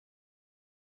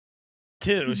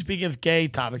too. Speaking of gay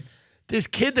topics, this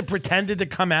kid that pretended to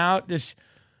come out, this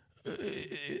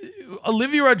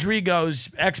Olivia Rodrigo's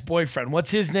ex-boyfriend,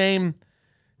 what's his name?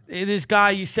 This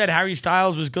guy, you said Harry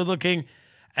Styles was good looking,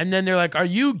 and then they're like, "Are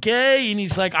you gay?" And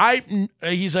he's like,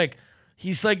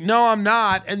 he's like, "No, I'm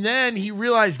not." And then he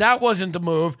realized that wasn't the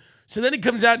move. So then he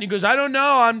comes out and he goes, "I don't know.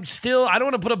 I don't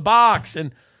want to put a box."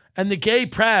 And the gay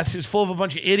press is full of a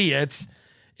bunch of idiots.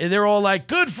 And they're all like,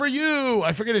 "Good for you."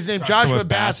 I forget his name. Joshua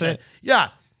Bassett. Yeah.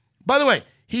 By the way,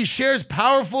 he shares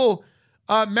powerful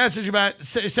message about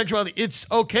sexuality. It's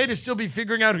okay to still be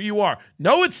figuring out who you are.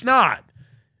 No, it's not.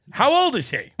 How old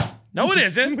is he? No, it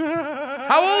isn't.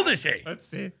 How old is he? Let's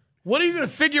see. What are you going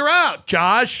to figure out,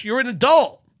 Josh? You're an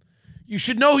adult. You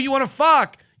should know who you want to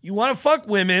fuck. You want to fuck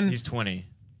women. He's 20.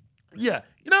 Yeah.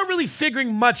 You're not really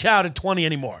figuring much out at 20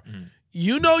 anymore.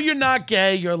 You know you're not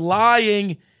gay. You're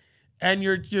lying. And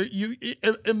you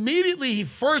immediately, he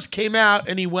first came out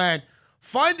and he went,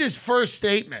 find his first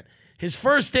statement. His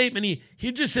first statement,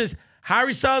 he just says,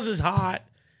 Harry Styles is hot.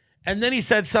 And then he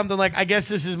said something like, I guess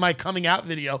this is my coming out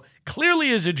video. Clearly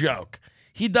is a joke.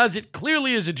 He does it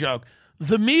clearly as a joke.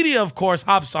 The media, of course,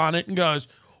 hops on it and goes,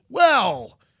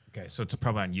 well. Okay, so it's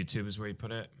probably on YouTube is where you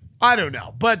put it? I don't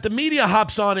know. But the media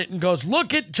hops on it and goes,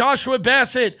 look at Joshua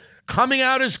Bassett coming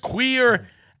out as queer.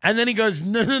 And then he goes,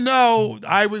 no,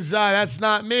 I was, that's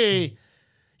not me.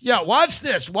 Yeah, watch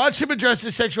this. Watch him address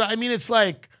his sexuality. I mean, it's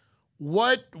like,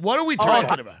 what are we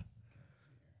talking about?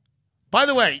 By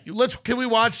the way, can we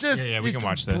watch this? Yeah, we can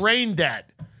watch this. Brain dead.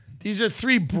 These are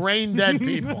 3 brain dead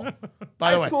people.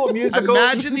 By the way, musical.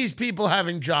 Imagine these people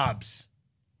having jobs.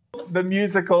 The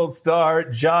musical star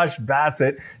Josh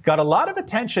Bassett got a lot of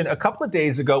attention a couple of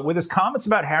days ago with his comments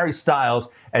about Harry Styles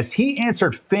as he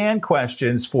answered fan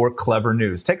questions for Clever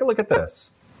News. Take a look at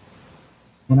this.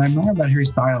 What I admire about Harry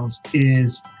Styles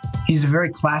is he's a very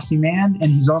classy man,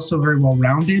 and he's also very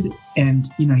well-rounded. And,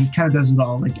 you know, he kind of does it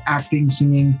all, like acting,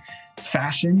 singing,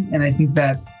 fashion. And I think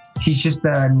that he's just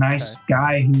a nice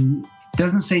guy who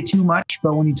doesn't say too much,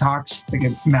 but when he talks, like,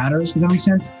 it matters. Does that make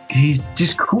sense? He's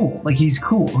just cool. Like, he's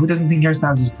cool. Who doesn't think Harry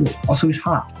Styles is cool? Also, he's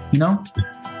hot, you know?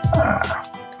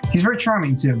 He's very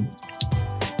charming, too.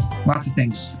 Lots of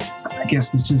things. I guess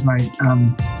this is my...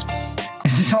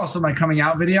 this is also my coming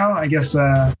out video, I guess.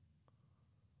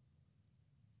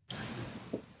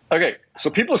 Okay, so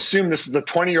people assume this is a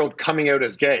 20-year-old coming out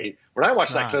as gay. When I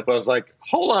watched that clip, I was like,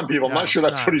 hold on, people. I'm not sure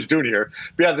that's what he's doing here.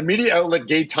 But yeah, the media outlet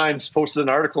Gay Times posted an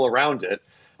article around it.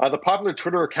 The popular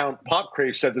Twitter account Pop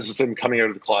Crave said this was him coming out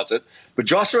of the closet. But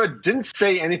Joshua didn't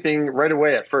say anything right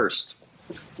away at first.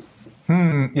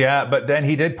 Yeah, but then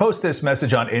he did post this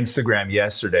message on Instagram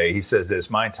yesterday. He says this,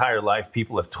 my entire life,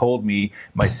 people have told me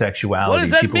my sexuality. What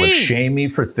does that people mean? have shamed me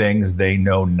for things they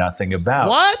know nothing about.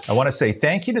 What? I want to say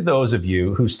thank you to those of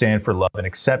you who stand for love and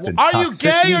acceptance. Are you Toxicity,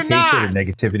 gay or hatred, not? and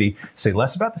negativity say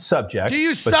less about the subject, Do you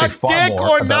but say suck far dick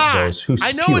more or about not? those who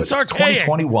I know spew it's it. archaic.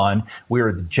 2021.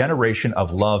 We're the generation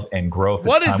of love and growth.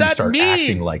 What it's does time that we start mean?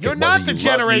 acting like You're it. not Whether the you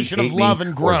love me, generation of hate love me,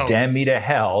 and growth. Or damn me to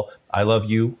hell. I love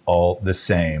you all the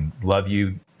same. Love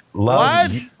you.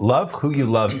 Love who you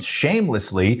love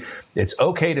shamelessly. It's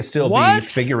okay to still be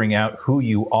figuring out who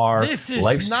you are. This is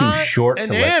Life's not too short to an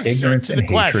let answer ignorance to and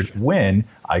the hatred question. win.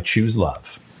 I choose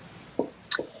love.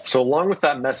 So along with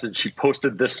that message, she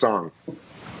posted this song.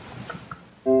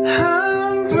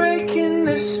 I'm breaking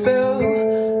the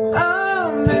spell.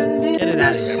 I'm ending Get it the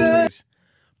out of here, please.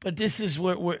 But this is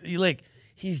where you like.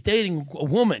 He's dating a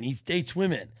woman. He dates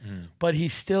women, but he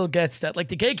still gets that. Like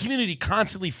the gay community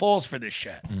constantly falls for this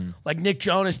shit. Like Nick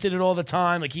Jonas did it all the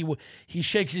time. Like he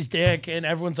shakes his dick, and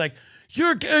everyone's like,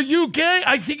 are you gay?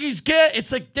 I think he's gay."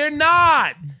 It's like they're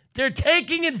not. They're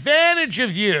taking advantage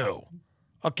of you.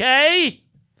 Okay.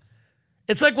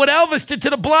 It's like what Elvis did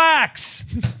to the blacks.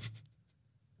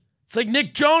 It's like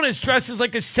Nick Jonas dresses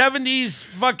like a 70s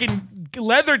fucking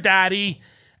leather daddy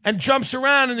and jumps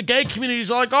around, and the gay community is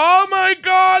all like, oh my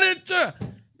God,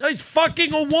 he's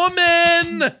fucking a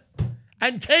woman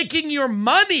and taking your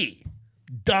money,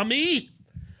 dummy.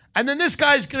 And then this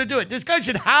guy's going to do it. This guy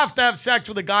should have to have sex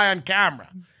with a guy on camera.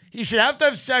 He should have to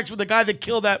have sex with a guy that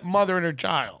killed that mother and her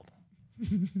child.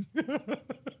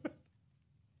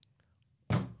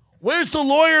 Where's the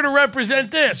lawyer to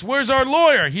represent this? Where's our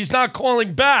lawyer? He's not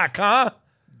calling back, huh?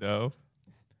 No.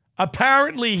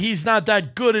 Apparently, he's not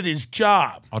that good at his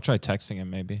job. I'll try texting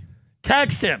him maybe.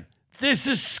 Text him. This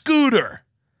is Scooter.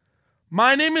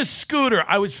 My name is Scooter.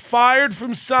 I was fired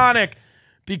from Sonic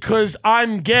because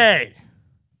I'm gay.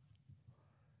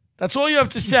 That's all you have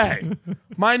to say.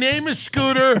 My name is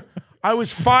Scooter. I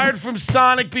was fired from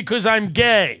Sonic because I'm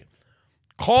gay.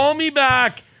 Call me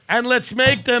back and let's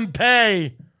make them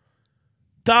pay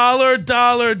Dollar,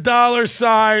 dollar, dollar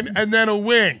sign, and then a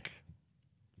wink.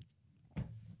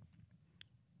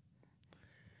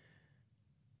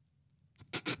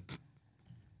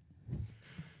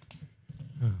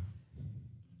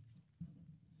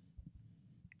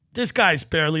 This guy's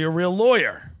barely a real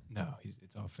lawyer. No,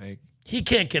 it's all fake. He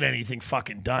can't get anything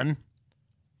fucking done.